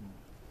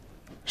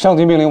上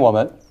级命令我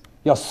们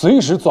要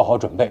随时做好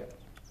准备，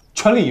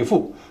全力以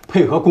赴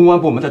配合公安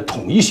部门的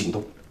统一行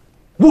动，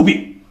务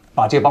必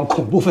把这帮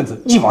恐怖分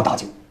子一网打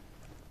尽。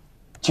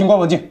情况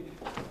问罄。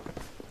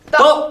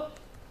到。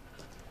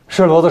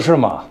是骡子是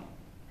马，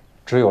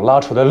只有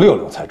拉出来溜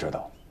溜才知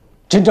道。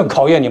真正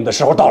考验你们的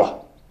时候到了，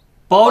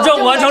保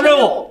证完成任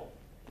务。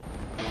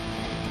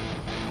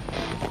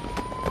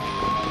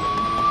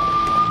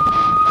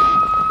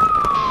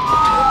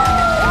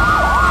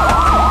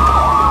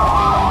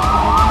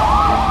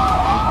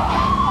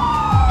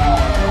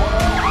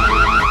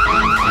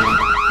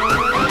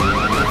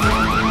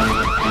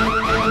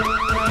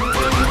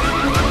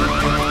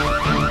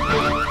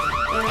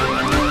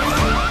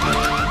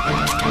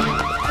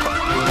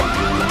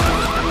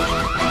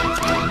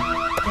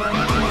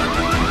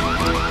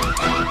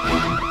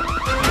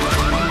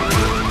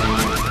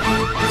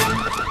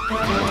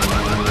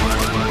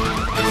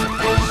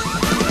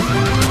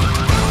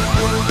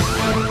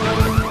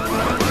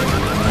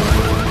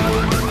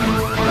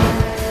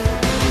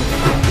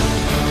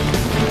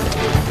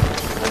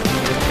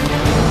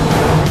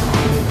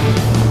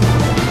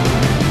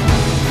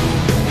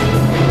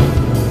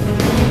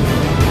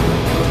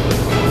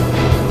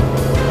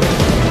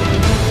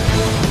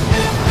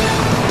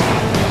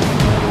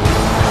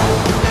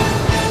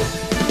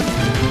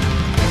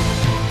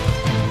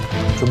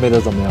准备的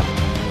怎么样？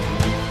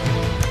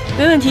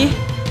没问题，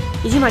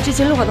已经把之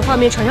前录好的画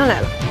面传上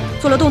来了，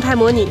做了动态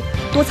模拟，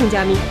多层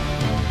加密。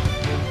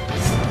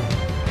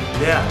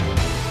爹，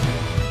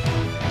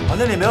我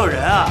那里没有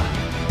人啊，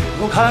你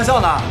跟我开玩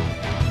笑呢？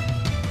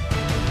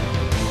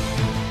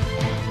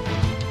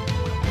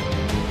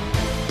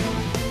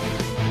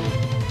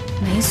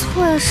没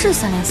错呀，是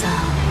303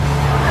啊。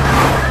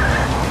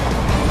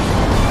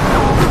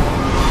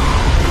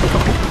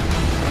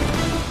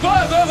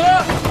快！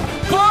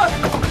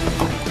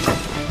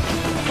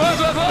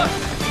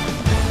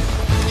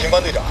秦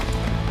观队长，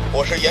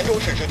我是延州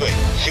市支队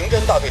刑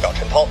侦大队长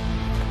陈涛。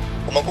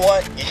我们公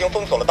安已经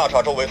封锁了大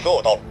厦周围所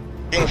有道路，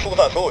并疏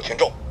散所有群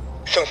众，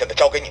剩下的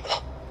交给你们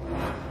了。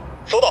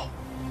收到。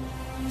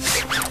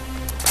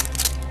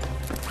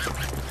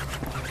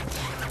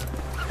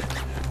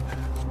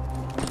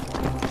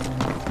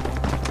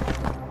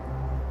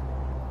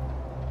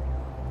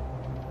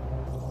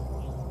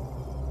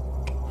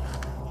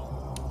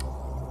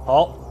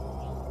好，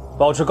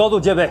保持高度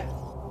戒备。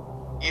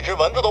一只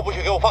蚊子都不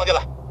许给我放进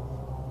来。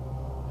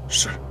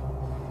是。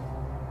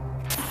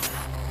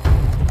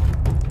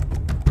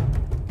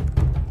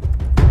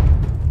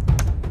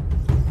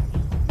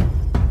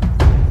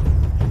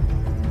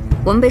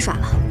我们被耍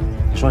了。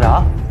你说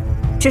啥？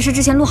这是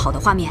之前录好的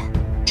画面，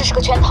这是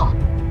个圈套。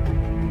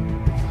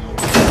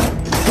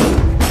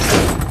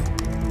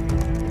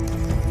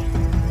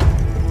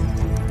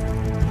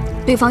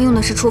对方用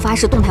的是触发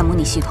式动态模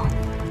拟系统，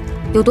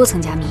有多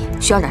层加密，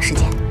需要点时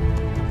间。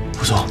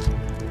副总，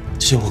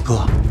是我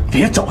哥。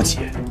别着急，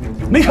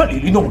没看李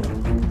律弄着。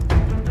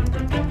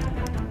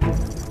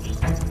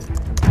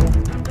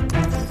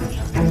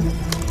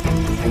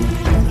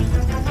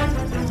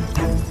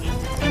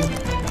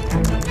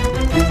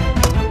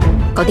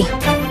搞定。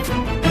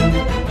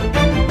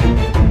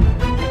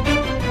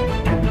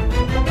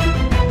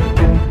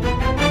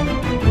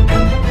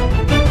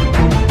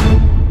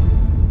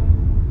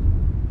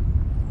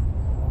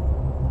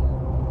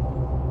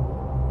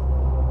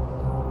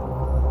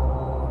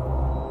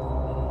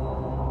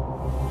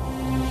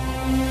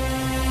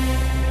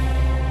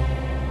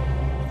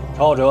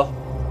陈浩哲，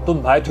盾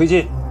牌推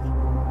进。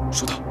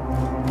收到。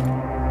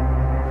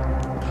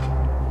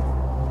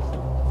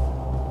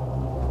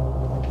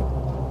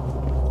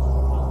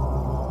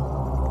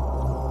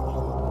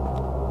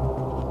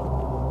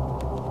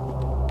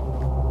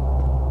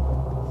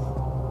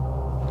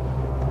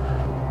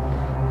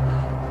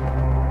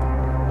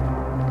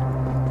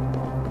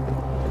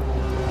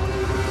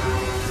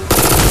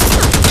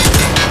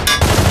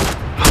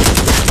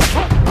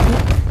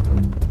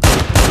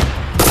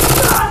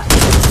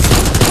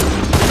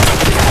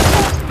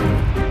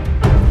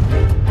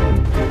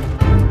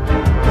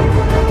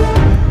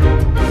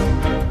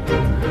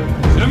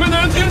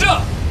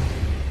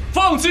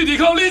抵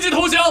抗，立即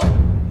投降，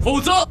否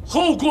则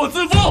后果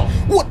自负。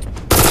我。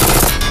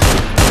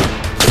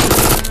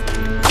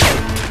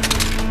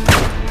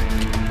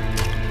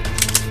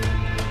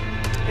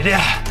李弟，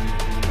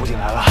武警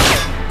来了，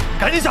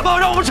赶紧想办法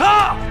让我们撤！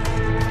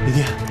李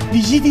弟，你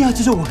一定要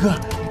救救我哥。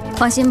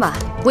放心吧，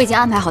我已经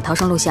安排好逃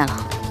生路线了。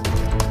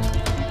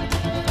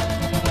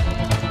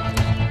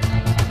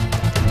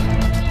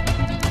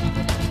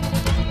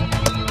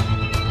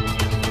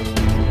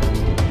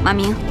马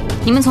明，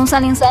你们从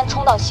303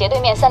冲到斜对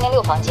面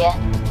306房间，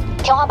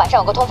天花板上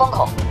有个通风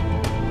口，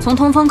从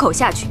通风口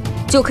下去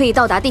就可以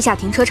到达地下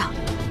停车场。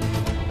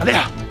蓝队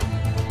长，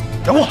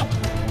人物！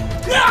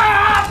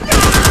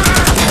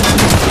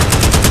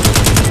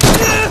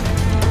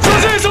小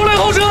心手雷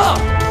后车！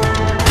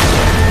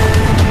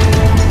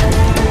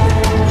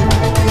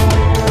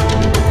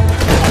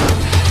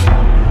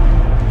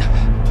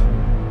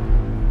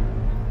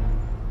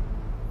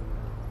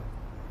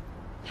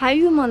还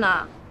郁闷呢，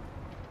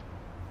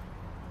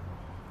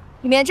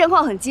里面战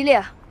况很激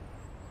烈。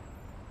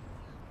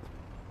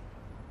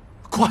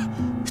快，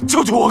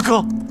救救我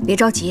哥！别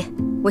着急，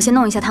我先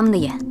弄一下他们的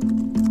眼。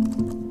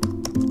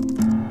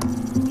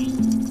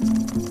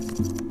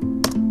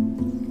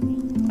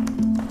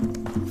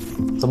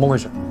怎么回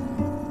事？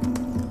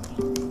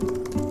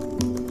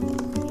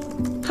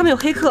他们有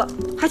黑客，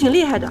还挺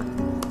厉害的。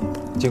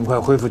尽快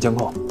恢复监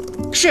控。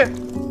是。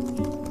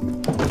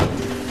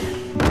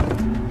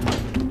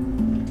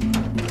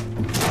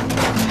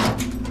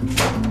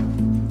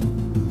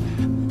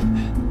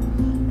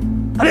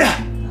阿丽，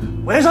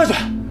我先上去，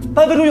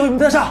半分钟以后你们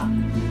再上。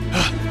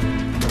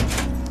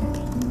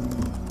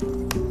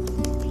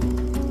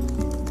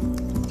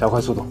加快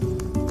速度。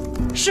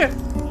是。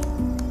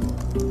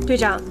队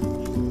长，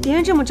敌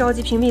人这么着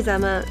急屏蔽咱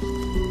们，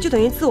就等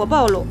于自我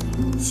暴露，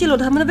泄露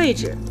了他们的位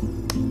置。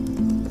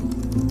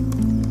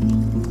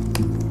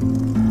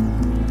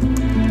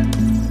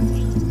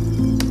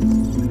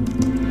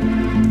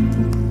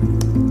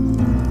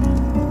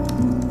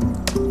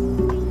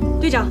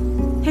队长，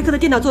黑客的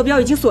电脑坐标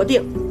已经锁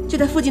定，就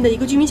在附近的一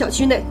个居民小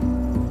区内。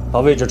把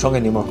位置传给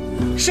柠檬。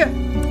是。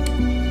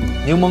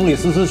柠檬、李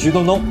思思、徐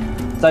冬冬，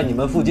在你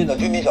们附近的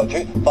居民小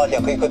区发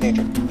现黑客地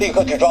址，立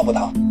刻去抓捕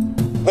他。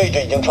位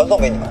置已经传送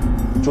给你们，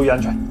注意安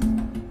全。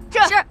是。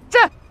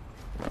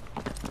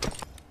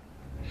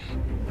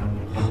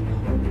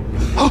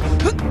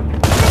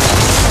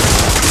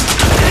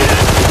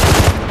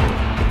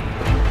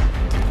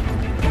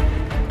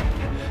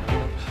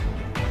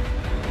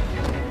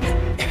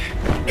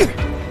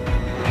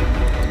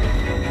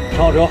陈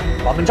浩哲，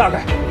把门炸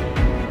开。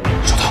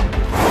收到。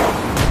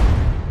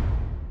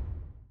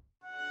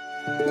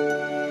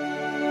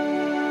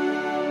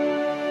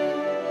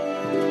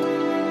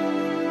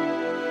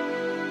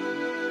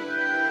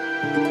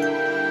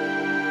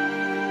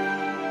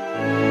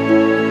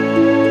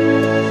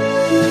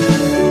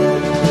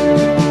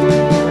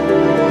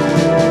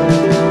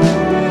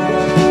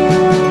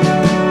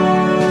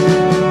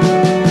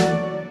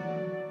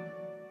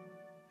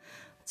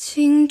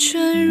青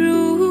春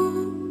如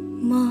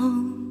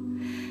梦，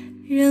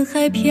人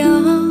海漂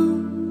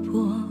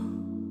泊，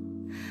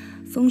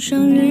风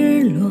霜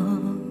日落，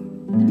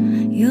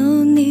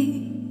有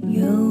你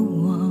有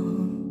我，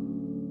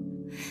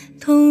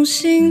同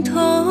心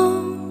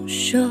同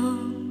手，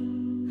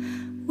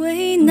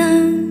为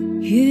难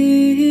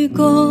与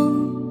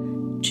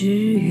共，只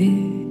欲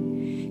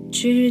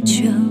只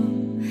求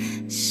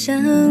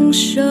相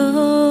守，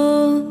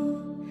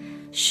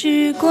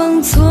时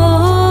光蹉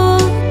跎，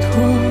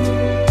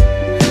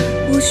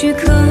无需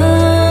苛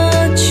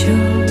求，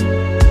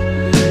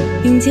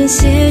并肩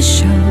携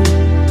手，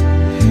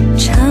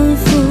搀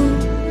扶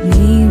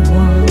你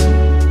我。